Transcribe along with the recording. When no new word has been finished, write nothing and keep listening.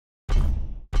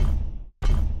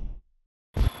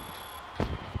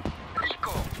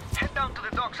to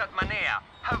the docks at Manea.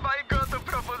 Have I got a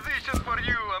proposition for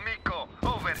you, amico?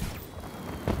 Over.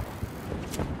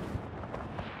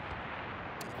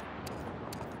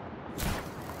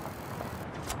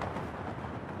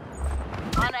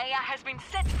 Manea has been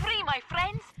set free, my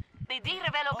friends. The Di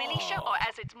Ravello militia, or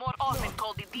as it's more often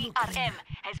called the DRM,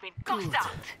 has been tossed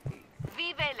out.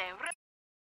 Vive le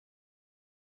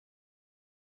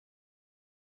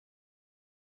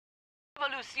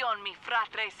Revolution, mi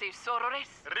fratres e sorores.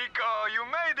 Rico, you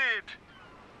made it!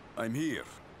 I'm here.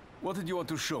 What did you want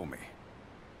to show me?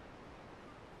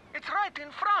 It's right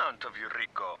in front of you,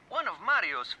 Rico. One of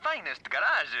Mario's finest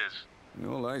garages.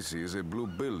 All I see is a blue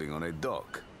building on a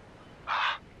dock.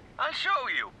 I'll show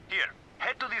you. Here,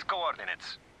 head to these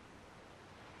coordinates.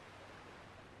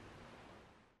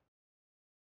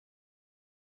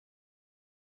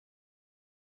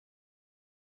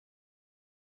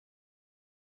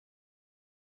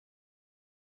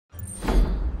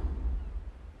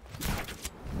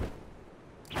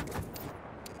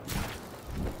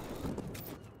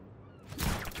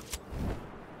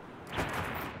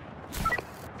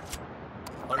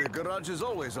 Are your garages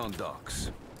always on docks?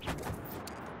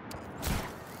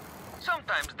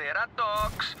 Sometimes they're at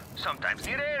docks, sometimes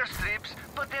near airstrips,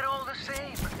 but they're all the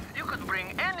same. You could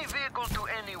bring any vehicle to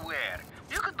anywhere.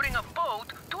 You could bring a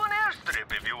boat to an airstrip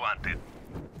if you wanted.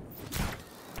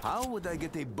 How would I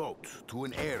get a boat to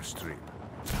an airstrip?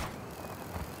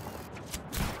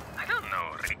 I don't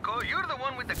know, Rico. You're the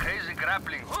one with the crazy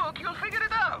grappling hook. You'll figure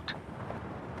it out.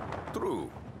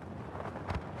 True.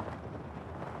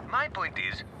 My point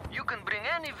is, you can bring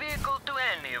any vehicle to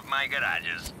any of my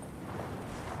garages.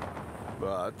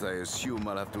 But I assume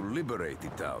I'll have to liberate the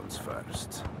towns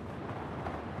first.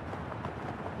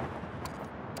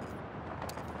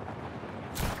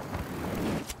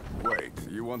 Wait,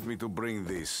 you want me to bring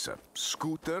this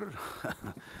scooter?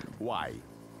 Why?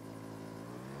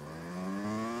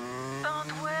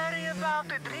 Don't worry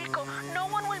about it, Rico. No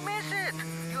one will miss it.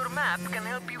 Your map can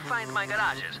help you find my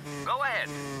garages. Go ahead.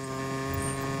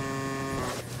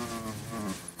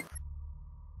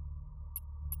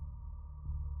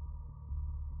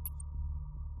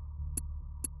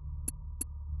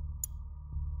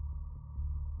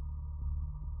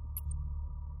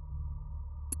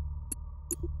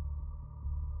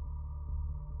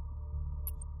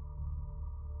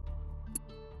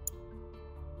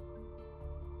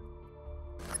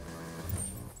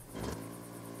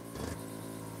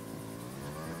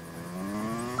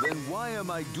 Then why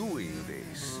am I doing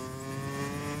this?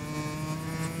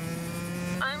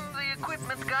 I'm the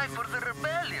equipment guy for the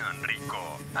rebellion,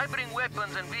 Rico. I bring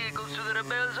weapons and vehicles to the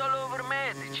rebels all over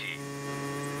Medici.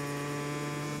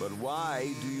 But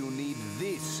why do you need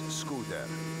this scooter?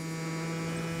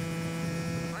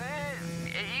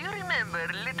 You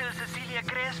remember little Cecilia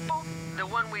Crespo? The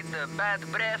one with the bad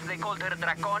breath, they called her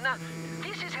Dracona?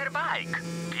 This is her bike.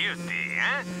 Beauty,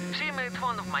 eh? She made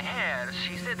fun of my hair.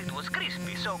 She said it was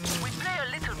crispy, so we play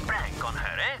a little prank on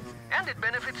her, eh? And it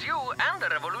benefits you and the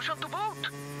revolution to boot.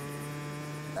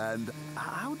 And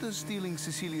how does stealing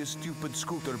Cecilia's stupid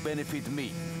scooter benefit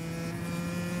me?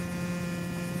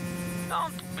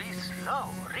 Don't be slow.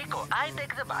 Rico, I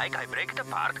take the bike, I break it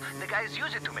apart. The guys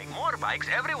use it to make more bikes.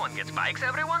 Everyone gets bikes,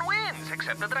 everyone wins,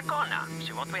 except the Dracona.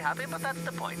 She won't be happy, but that's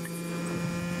the point.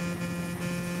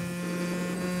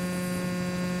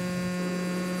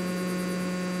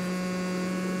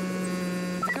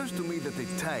 It occurs to me that a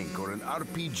tank or an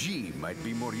RPG might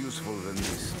be more useful than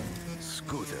this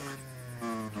scooter.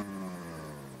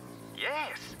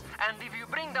 Yes, and if you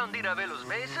bring down Di Ravello's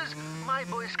bases, my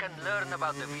boys can learn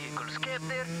about the vehicles kept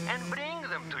there and bring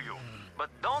them to you. But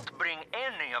don't bring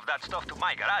any of that stuff to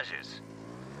my garages.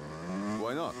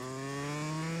 Why not?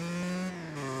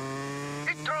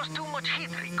 It throws too much heat,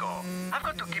 Rico. I've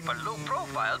got to keep a low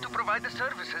profile to provide the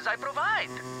services I provide.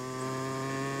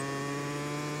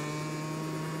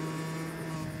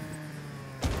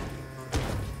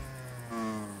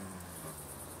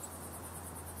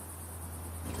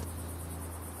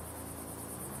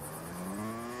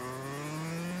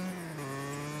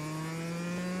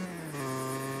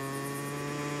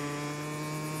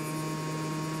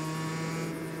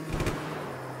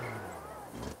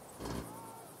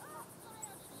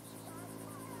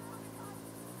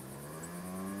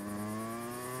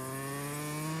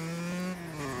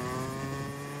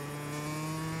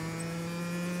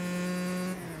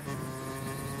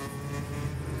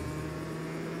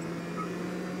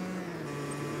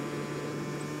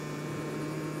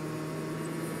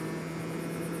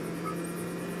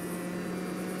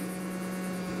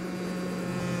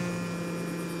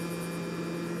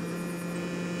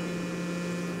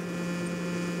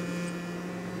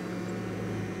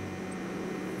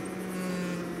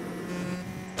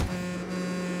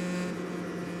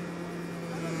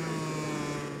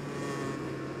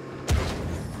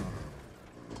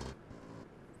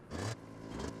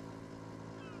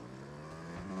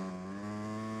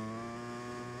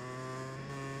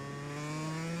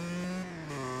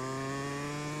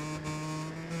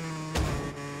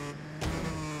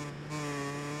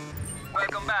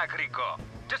 back, Rico.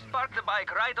 Just park the bike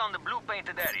right on the blue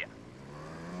painted area.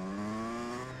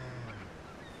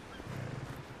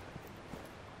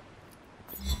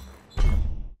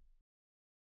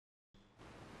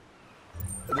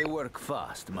 They work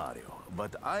fast, Mario,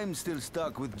 but I'm still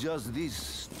stuck with just these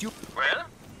stupid... Well,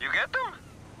 you get them?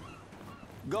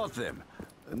 Got them.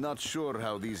 Not sure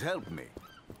how these help me.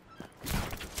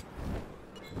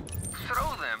 Throw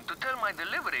them to tell my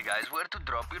delivery guys where to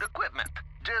drop your equipment.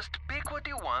 Just pick what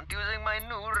you want using my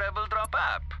new Rebel Drop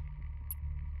app.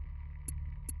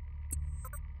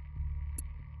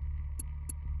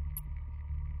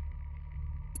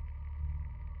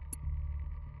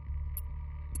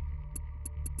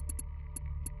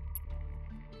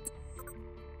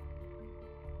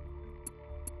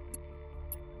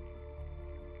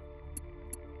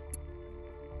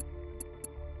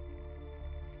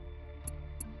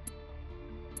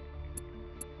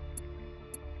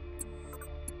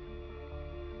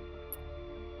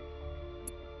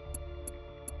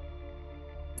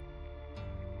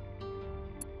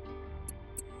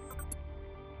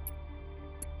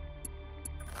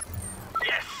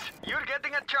 You're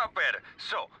getting a chopper,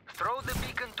 so throw the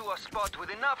beacon to a spot with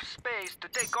enough space to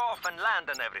take off and land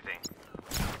and everything.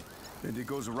 And it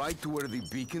goes right to where the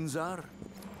beacons are?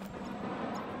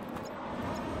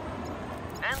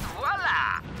 And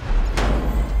voila!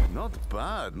 Not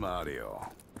bad,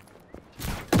 Mario.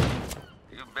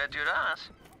 You bet your ass.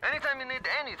 Anytime you need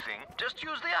anything, just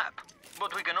use the app.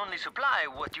 But we can only supply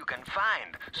what you can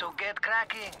find, so get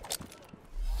cracking.